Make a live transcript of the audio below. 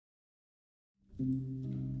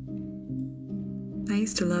I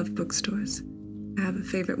used to love bookstores. I have a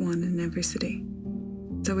favorite one in every city.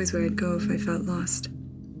 It's always where I'd go if I felt lost.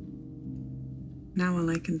 Now all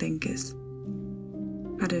I can think is,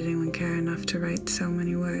 how did anyone care enough to write so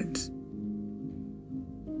many words?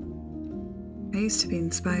 I used to be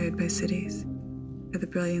inspired by cities, by the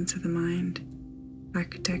brilliance of the mind,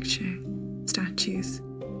 architecture, statues.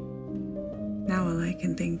 Now all I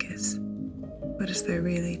can think is, what is there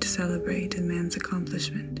really to celebrate in man's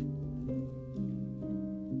accomplishment?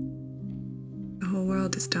 The whole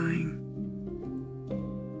world is dying.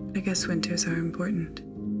 I guess winters are important.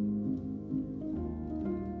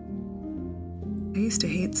 I used to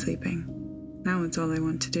hate sleeping. Now it's all I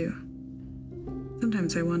want to do.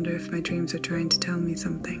 Sometimes I wonder if my dreams are trying to tell me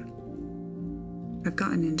something. I've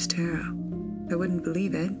gotten into tarot. I wouldn't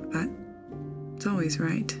believe it, but it's always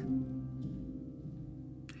right.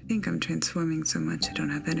 I think I'm transforming so much I don't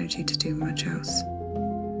have energy to do much else.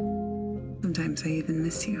 Sometimes I even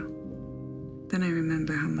miss you. Then I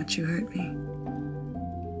remember how much you hurt me.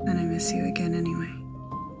 Then I miss you again anyway.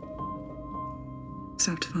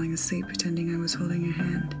 Stopped falling asleep pretending I was holding your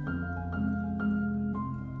hand.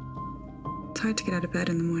 It's hard to get out of bed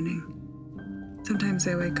in the morning. Sometimes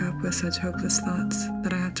I wake up with such hopeless thoughts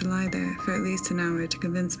that I have to lie there for at least an hour to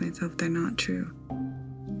convince myself they're not true.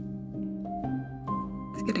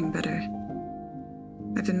 It's getting better.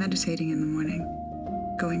 I've been meditating in the morning,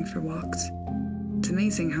 going for walks. It's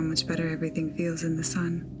amazing how much better everything feels in the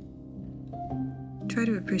sun. Try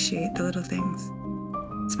to appreciate the little things.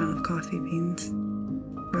 The smell of coffee beans,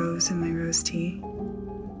 rose in my rose tea,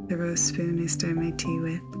 the rose spoon I stir my tea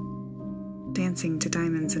with, dancing to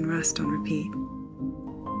diamonds and rust on repeat,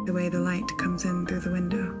 the way the light comes in through the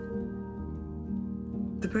window,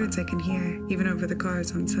 the birds I can hear even over the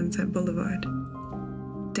cars on Sunset Boulevard,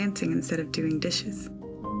 dancing instead of doing dishes.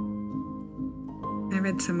 I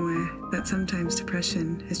read somewhere that sometimes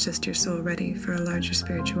depression is just your soul ready for a larger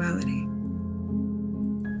spirituality.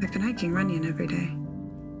 I've been hiking Runyon every day.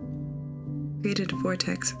 Created a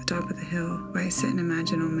vortex at the top of the hill where I sit and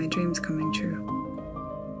imagine all my dreams coming true.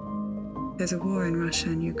 There's a war in Russia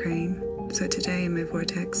and Ukraine, so today in my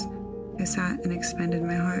vortex, I sat and expanded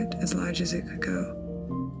my heart as large as it could go,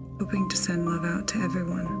 hoping to send love out to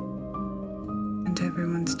everyone, and to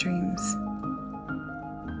everyone's dreams.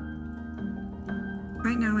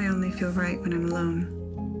 Right now I only feel right when I'm alone,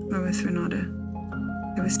 or with Renata.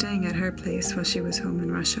 I was staying at her place while she was home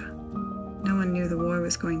in Russia. No one knew the war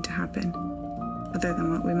was going to happen, other than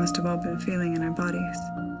what we must have all been feeling in our bodies.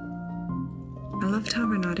 I loved how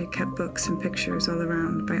Renata kept books and pictures all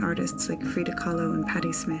around by artists like Frida Kahlo and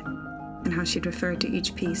Patti Smith, and how she'd refer to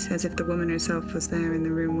each piece as if the woman herself was there in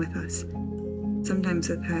the room with us. Sometimes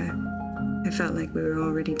with her, I felt like we were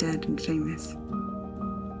already dead and famous.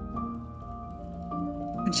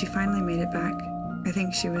 When she finally made it back, I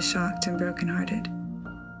think she was shocked and brokenhearted.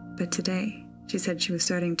 But today, she said she was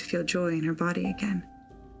starting to feel joy in her body again.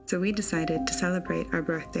 So we decided to celebrate our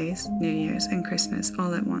birthdays, New Year's, and Christmas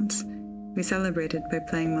all at once. We celebrated by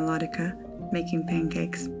playing melodica, making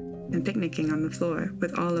pancakes, and picnicking on the floor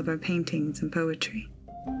with all of our paintings and poetry.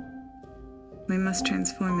 We must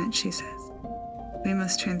transform it, she says. We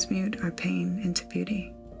must transmute our pain into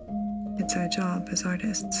beauty. It's our job as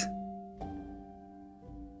artists.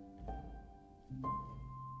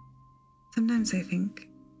 Sometimes I think,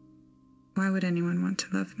 why would anyone want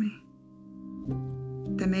to love me?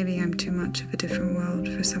 That maybe I'm too much of a different world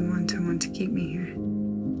for someone to want to keep me here.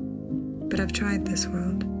 But I've tried this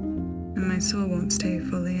world, and my soul won't stay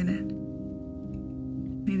fully in it.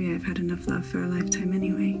 Maybe I've had enough love for a lifetime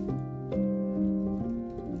anyway.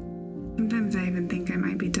 Sometimes I even think I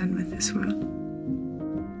might be done with this world.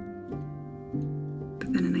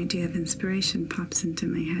 But then an idea of inspiration pops into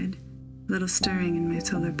my head, a little stirring in my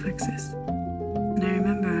solar plexus. And I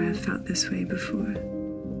remember I have felt this way before.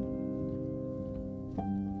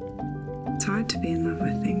 It's hard to be in love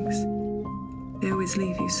with things. They always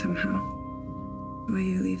leave you somehow, the way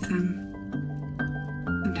you leave them.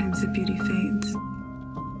 Sometimes the beauty fades,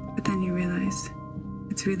 but then you realize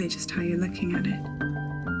it's really just how you're looking at it.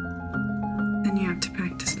 Then you have to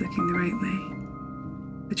practice looking the right way,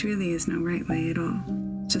 which really is no right way at all,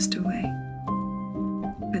 it's just a way.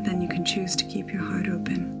 But then you can choose to keep your heart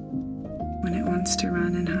open when it wants to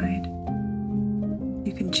run and hide.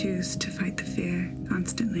 You can choose to fight the fear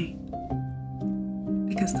constantly,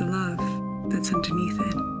 because the love that's underneath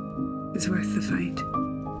it is worth the fight.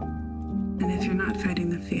 And if you're not fighting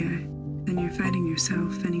the fear, then you're fighting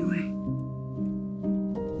yourself anyway.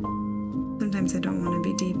 Sometimes I don't want to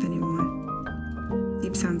be deep anymore.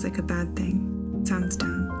 Deep sounds like a bad thing. It sounds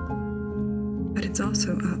down. But it's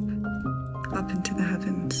also up. up into the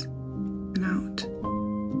heavens and out,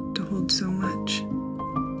 to hold so much,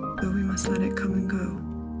 though we must let it come and go.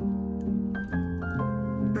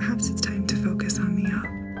 Perhaps it's time to focus on the up,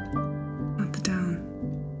 not the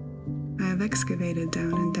down. I have excavated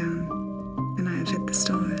down and down, and I have hit the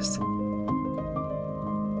stars.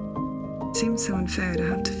 It seems so unfair to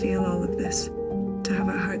have to feel all of this, to have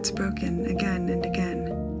our hearts broken again and again.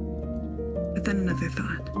 But then another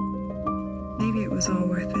thought. Maybe it was all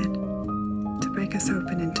worth it, to break us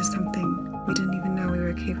open into something we didn't even know we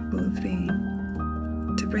were capable of being,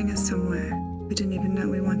 to bring us somewhere we didn't even know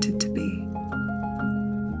we wanted to be.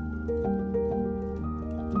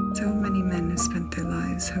 So many men have spent their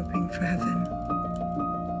lives hoping for heaven.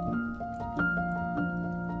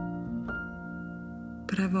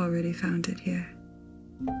 But I've already found it here.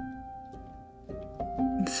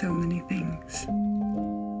 In so many things.